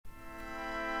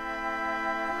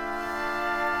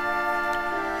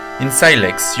In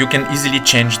Silex, you can easily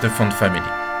change the font family.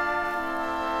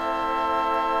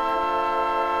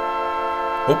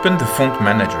 Open the Font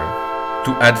Manager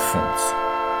to add fonts.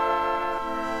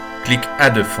 Click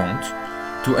Add a font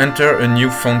to enter a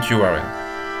new font URL.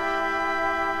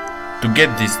 To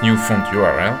get this new font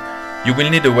URL, you will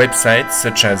need a website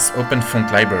such as Open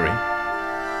Font Library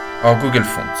or Google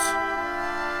Fonts.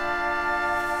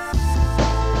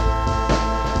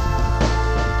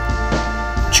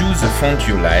 Choose a font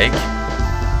you like .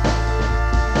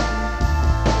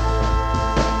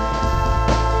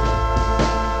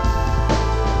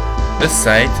 The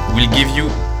site will give you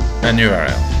an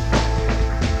URL.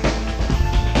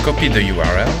 Copy the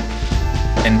URL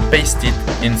and paste it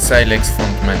in Silex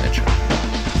Font Manager.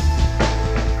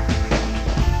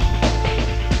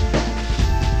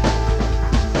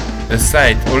 The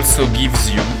site also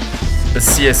gives you a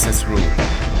CSS rule.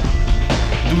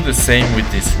 Do the same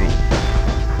with this rule.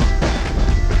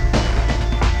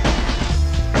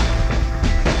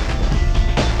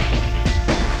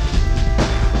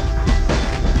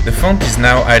 The font is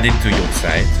now added to your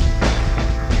site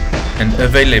and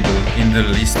available in the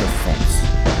list of fonts.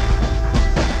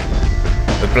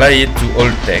 Apply it to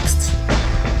all texts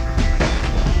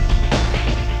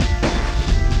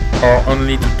or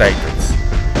only to titles.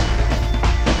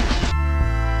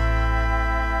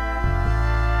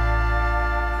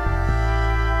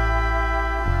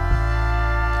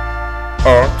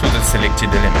 Or to the selected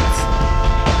elements.